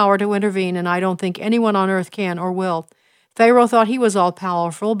has the power to intervene, and I don't think anyone on earth can or will. Pharaoh thought he was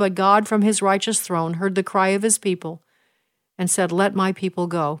all-powerful, but God from his righteous throne heard the cry of his people and said, let my people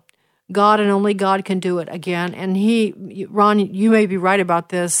go. God and only God can do it again. And Ron, you may be right about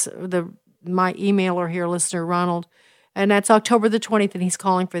this, my emailer here, listener Ronald, and that's October the 20th, and he's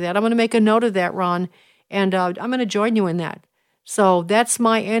calling for that. I'm going to make a note of that, Ron, and I'm going to join you in that. So that's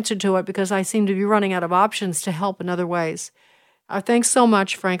my answer to it, because I seem to be running out of options to help in other ways. Thanks so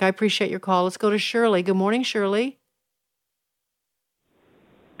much, Frank. I appreciate your call. Let's go to Shirley. Good morning, Shirley.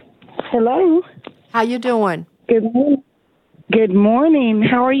 Hello. How you doing? Good morning. Good morning.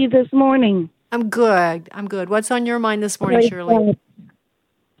 How are you this morning? I'm good. What's on your mind this morning, Shirley?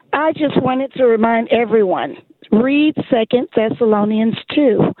 I just wanted to remind everyone, read 2 Thessalonians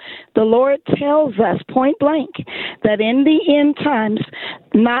 2. The Lord tells us point blank that in the end times,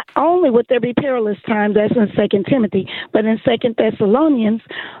 not only would there be perilous times, that's in 2 Timothy, but in 2 Thessalonians,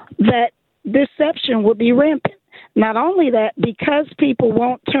 that deception will be rampant. Not only that, because people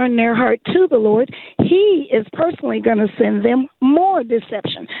won't turn their heart to the Lord, He is personally going to send them more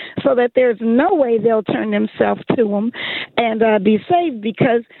deception so that there's no way they'll turn themselves to Him and be saved,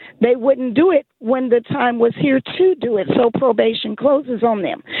 because they wouldn't do it when the time was here to do it. So probation closes on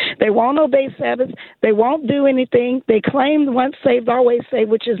them. They won't obey Sabbath. They won't do anything. They claim once saved, always saved,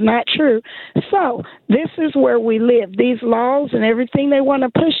 which is not true. So this is where we live. These laws and everything they want to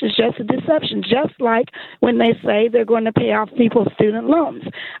push is just a deception, just like when they say they're going to pay off people's student loans.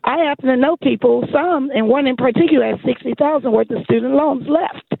 I happen to know people, some, and one in particular has $60,000 worth of student loans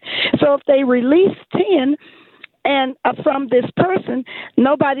left. So if they release 10 and from this person,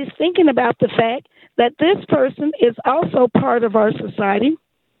 nobody's thinking about the fact that this person is also part of our society,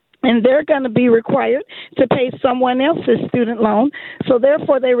 and they're going to be required to pay someone else's student loan. So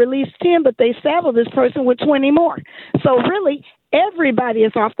therefore they release 10, but they saddle this person with 20 more. So really, everybody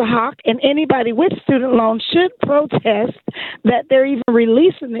is off the hawk, and anybody with student loans should protest that they're even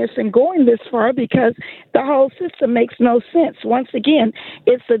releasing this and going this far, because the whole system makes no sense. Once again,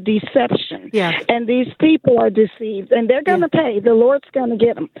 it's a deception. Yeah. And these people are deceived, and they're going to pay. The Lord's going to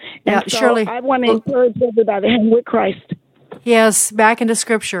get them. And so Shirley, I want to encourage everybody to hang with Christ. Yes, back into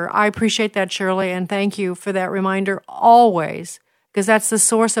Scripture. I appreciate that, Shirley, and thank you for that reminder always, because that's the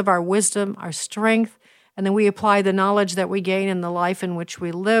source of our wisdom, our strength, and then we apply the knowledge that we gain in the life in which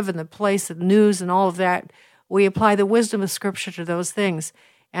we live, and the place, the news, and all of that. We apply the wisdom of Scripture to those things.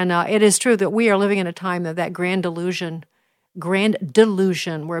 And it is true that we are living in a time of that grand delusion,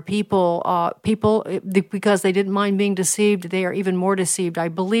 where people, because they didn't mind being deceived, they are even more deceived. I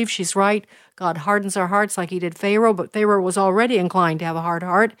believe she's right. God hardens our hearts like He did Pharaoh, but Pharaoh was already inclined to have a hard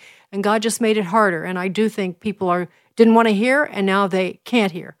heart, and God just made it harder. And I do think people didn't want to hear, and now they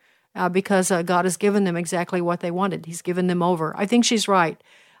can't hear because God has given them exactly what they wanted. He's given them over. I think she's right.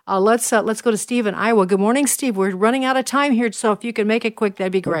 Let's go to Steve in Iowa. Good morning, Steve. We're running out of time here, so if you can make it quick,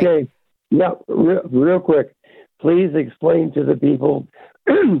 that'd be great. Okay. Yeah, real quick. Please explain to the people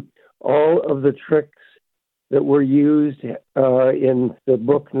all of the tricks that were used in the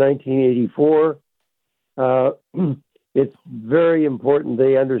book 1984. It's very important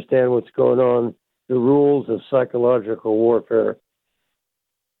they understand what's going on, the rules of psychological warfare.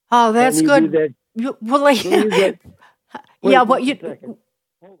 Oh, that's good. Well, yeah, what you?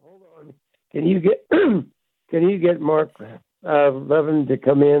 Hold on. Can you get Mark Levin to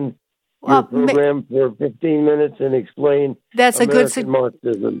come in? Your program for 15 minutes and explain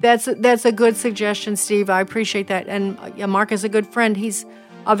Marxism. That's a good suggestion, Steve. I appreciate that. And Mark is a good friend. He's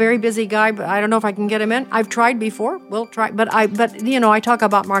a very busy guy, but I don't know if I can get him in. I've tried before. We'll try, but I talk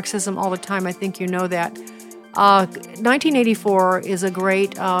about Marxism all the time. I think you know that. 1984 is a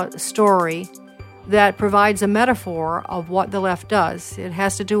great story that provides a metaphor of what the left does. It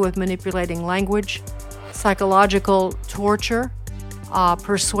has to do with manipulating language, psychological torture,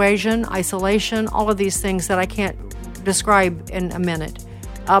 persuasion, isolation, all of these things that I can't describe in a minute.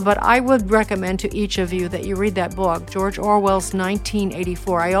 But I would recommend to each of you that you read that book, George Orwell's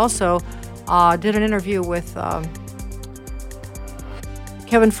 1984. I also did an interview with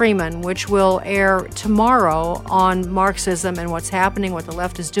Kevin Freeman, which will air tomorrow on Marxism and what's happening, what the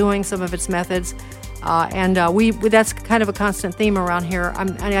left is doing, some of its methods. That's kind of a constant theme around here.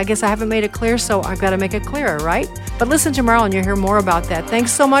 I guess I haven't made it clear, so I've got to make it clearer, right? But listen tomorrow and you'll hear more about that.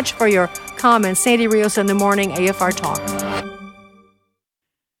 Thanks so much for your comments. Sandy Rios in the morning, AFR Talk.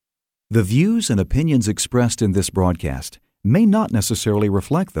 The views and opinions expressed in this broadcast may not necessarily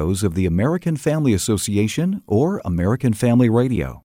reflect those of the American Family Association or American Family Radio.